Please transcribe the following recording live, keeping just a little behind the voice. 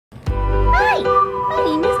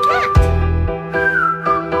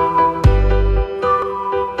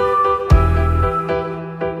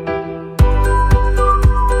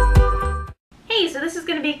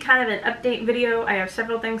kind of an update video. I have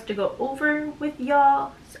several things to go over with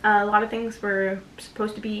y'all. A lot of things were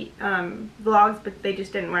supposed to be vlogs, but they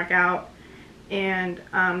just didn't work out. And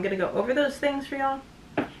I'm gonna go over those things for y'all.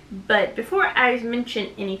 But before I mention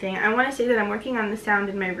anything, I want to say that I'm working on the sound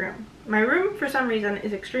in my room. My room, for some reason,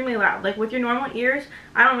 is extremely loud. Like, with your normal ears,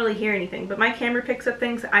 I don't really hear anything, but my camera picks up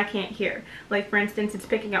things I can't hear. Like, for instance, it's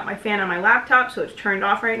picking up my fan on my laptop, so it's turned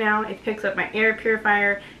off right now. It picks up my air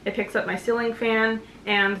purifier, it picks up my ceiling fan,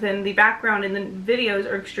 and then the background in the videos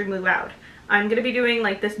are extremely loud. I'm going to be doing,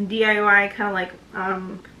 like, this DIY kind of, like,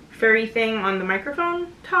 furry thing on the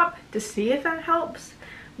microphone top to see if that helps,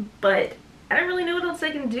 but I don't really know what else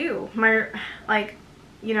I can do.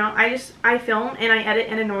 You know, I film and I edit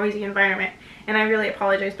in a noisy environment, and I really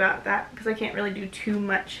apologize about that because I can't really do too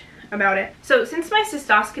much about it. So since my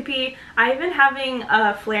cystoscopy, I've been having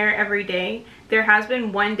a flare every day. There has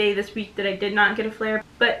been one day this week that I did not get a flare,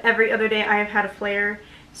 but every other day I have had a flare.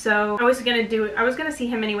 So I was gonna see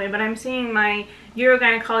him anyway, but I'm seeing my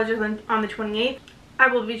urogynecologist on the 28th. I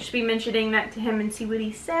will just be mentioning that to him and see what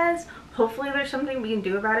he says. Hopefully there's something we can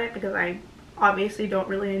do about it, because I obviously don't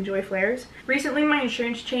really enjoy flares. Recently my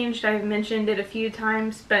insurance changed. I've mentioned it a few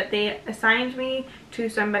times, but they assigned me to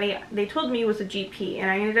somebody they told me was a GP,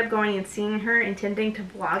 and I ended up going and seeing her intending to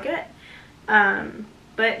vlog it.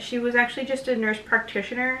 But she was actually just a nurse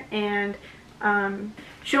practitioner, and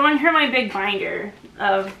showing her my big binder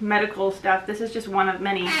of medical stuff. This is just one of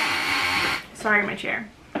many. Sorry, my chair.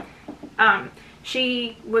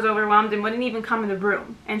 She was overwhelmed and wouldn't even come in the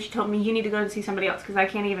room, and she told me, you need to go and see somebody else because I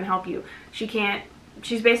can't even help you.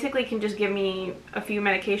 She's basically can just give me a few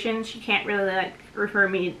medications. She can't really like refer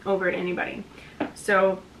me over to anybody.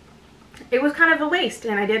 So it was kind of a waste,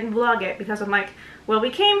 and I didn't vlog it because I'm like, well, we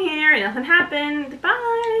came here and nothing happened,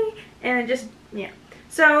 bye, and it just, yeah.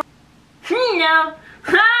 So no.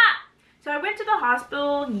 So I went to the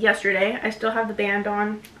hospital yesterday. I still have the band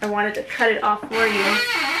on. I wanted to cut it off for you.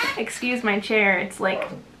 Excuse my chair, it's like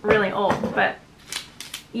really old, but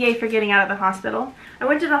yay for getting out of the hospital. I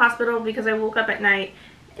went to the hospital because I woke up at night,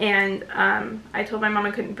 and I told my mom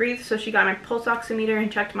I couldn't breathe, so she got my pulse oximeter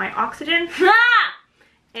and checked my oxygen.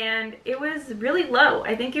 And it was really low.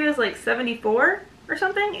 I think it was like 74 or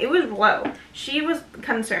something. It was low. She was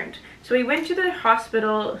concerned. So we went to the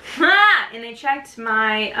hospital and they checked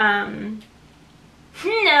my,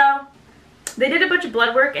 they did a bunch of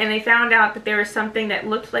blood work, and they found out that there was something that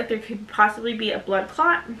looked like there could possibly be a blood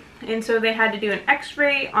clot. And so they had to do an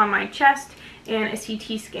x-ray on my chest and a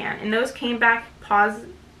CT scan. And those came back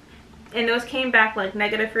like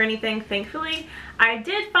negative for anything, thankfully. I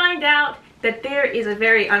did find out that there is a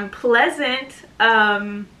very unpleasant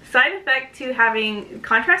side effect to having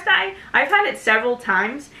contrast dye. I've had it several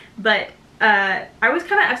times, but I was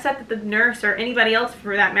kind of upset that the nurse, or anybody else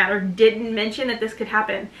for that matter, didn't mention that this could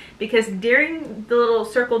happen, because during the little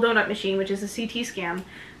circle donut machine, which is a CT scan,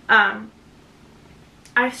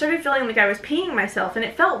 I started feeling like I was peeing myself, and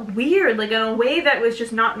it felt weird, like in a way that was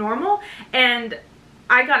just not normal, and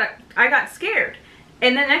I got scared.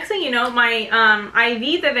 And the next thing you know, my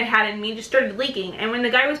IV that I had in me just started leaking. And when the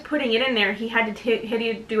guy was putting it in there, he had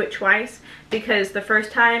to do it twice, because the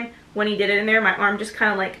first time when he did it in there, my arm just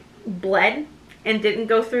kind of like bled and didn't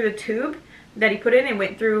go through the tube that he put in, and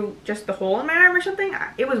went through just the hole in my arm or something.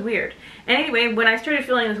 It was weird. And anyway, when I started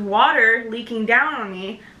feeling this water leaking down on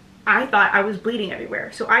me, I thought I was bleeding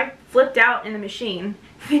everywhere. So I flipped out in the machine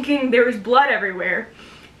thinking there was blood everywhere,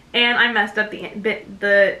 and I messed up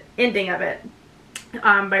the ending of it.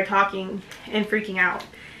 By talking and freaking out.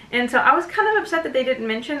 And so I was kind of upset that they didn't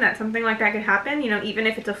mention that something like that could happen, you know, even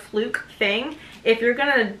if it's a fluke thing. If you're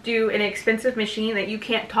gonna do an expensive machine that you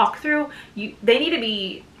can't talk through, they need to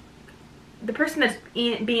be, the person that's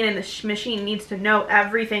being in the machine needs to know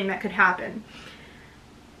everything that could happen.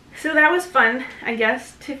 So that was fun, I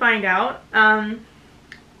guess, to find out. I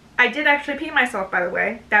did actually pee myself, by the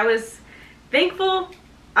way. That was thankful.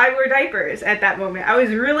 I wore diapers at that moment. I was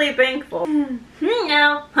really thankful.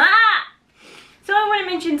 No. So I want to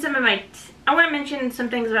mention some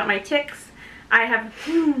things about my tics. I've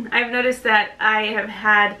noticed that I have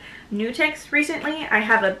had new tics recently. I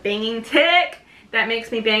have a banging tic that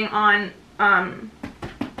makes me bang on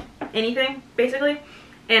anything basically,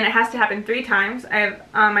 and it has to happen 3 times. I have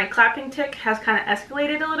my clapping tic has kind of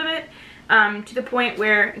escalated a little bit to the point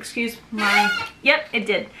where, yep, it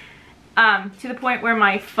did. To the point where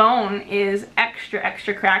my phone is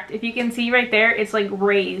extra cracked. If you can see right there, it's like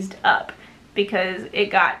raised up because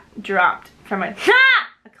it got dropped from a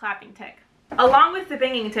clapping tic. Along with the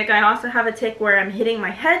banging tic, I also have a tic where I'm hitting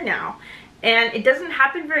my head now, and it doesn't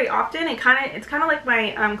happen very often. It's kind of like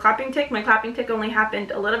my clapping tic. My clapping tic only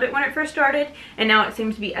happened a little bit when it first started, and now it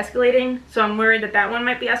seems to be escalating. So I'm worried that that one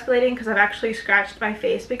might be escalating because I've actually scratched my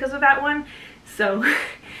face because of that one. So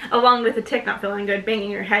along with the tic not feeling good, banging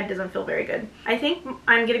your head doesn't feel very good. I think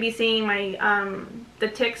I'm going to be seeing my the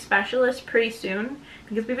tic specialist pretty soon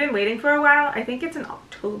because we've been waiting for a while. I think it's in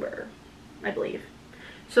October, I believe.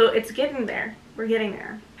 So it's getting there. We're getting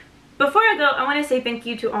there. Before I go, I want to say thank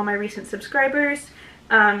you to all my recent subscribers.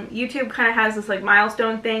 YouTube kind of has this like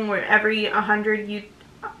milestone thing where every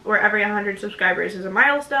 100 subscribers is a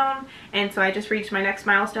milestone, and so I just reached my next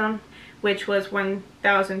milestone, which was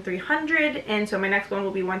 1,300, and so my next one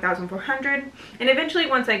will be 1,400. And eventually,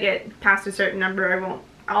 once I get past a certain number,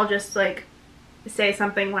 I'll just like say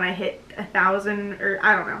something when I hit 1,000, or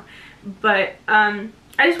I don't know. But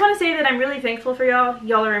I just want to say that I'm really thankful for y'all.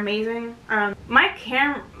 Y'all are amazing. My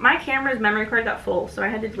camera's memory card got full, so I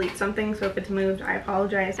had to delete something, so if it's moved, I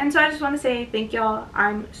apologize. And so I just want to say thank y'all.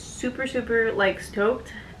 I'm super like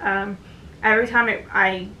stoked. Every time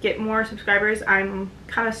I get more subscribers, I'm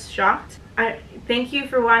kind of shocked. Thank you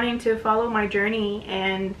for wanting to follow my journey,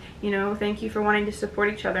 and you know, thank you for wanting to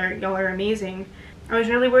support each other. Y'all are amazing. I was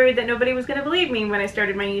really worried that nobody was going to believe me when I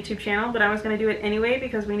started my YouTube channel, but I was going to do it anyway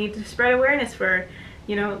because we need to spread awareness for,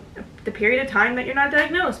 you know, the period of time that you're not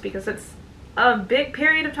diagnosed, because it's a big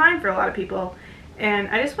period of time for a lot of people. And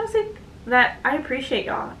I just want to say that I appreciate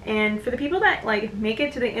y'all, and for the people that like make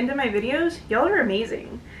it to the end of my videos, y'all are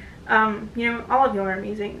amazing. You know, all of y'all are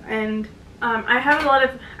amazing. And I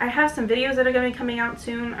have some videos that are going to be coming out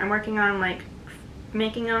soon. I'm working on like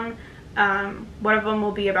making them. One of them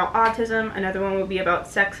will be about autism, another one will be about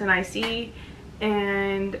sex and IC,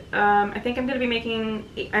 and I think I'm going to be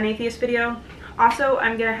making an atheist video. Also,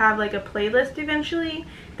 I'm going to have like a playlist eventually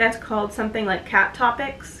that's called something like Cat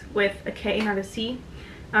Topics with a K, not a C,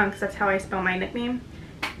 because that's how I spell my nickname.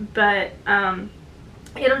 But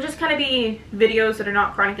it'll just kind of be videos that are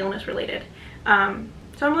not chronic illness related.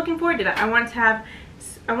 So I'm looking forward to that. I want to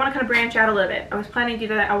kind of branch out a little bit. I was planning to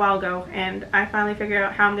do that a while ago, and I finally figured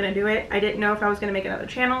out how I'm going to do it. I didn't know if I was going to make another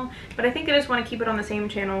channel, but I think I just want to keep it on the same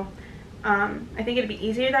channel. I think it'd be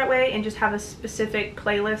easier that way, and just have a specific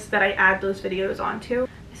playlist that I add those videos onto.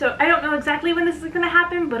 So I don't know exactly when this is going to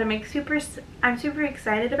happen, but I'm super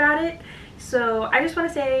excited about it. So I just want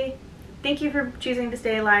to say thank you for choosing to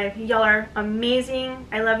stay alive. Y'all are amazing.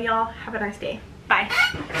 I love y'all. Have a nice day. Bye.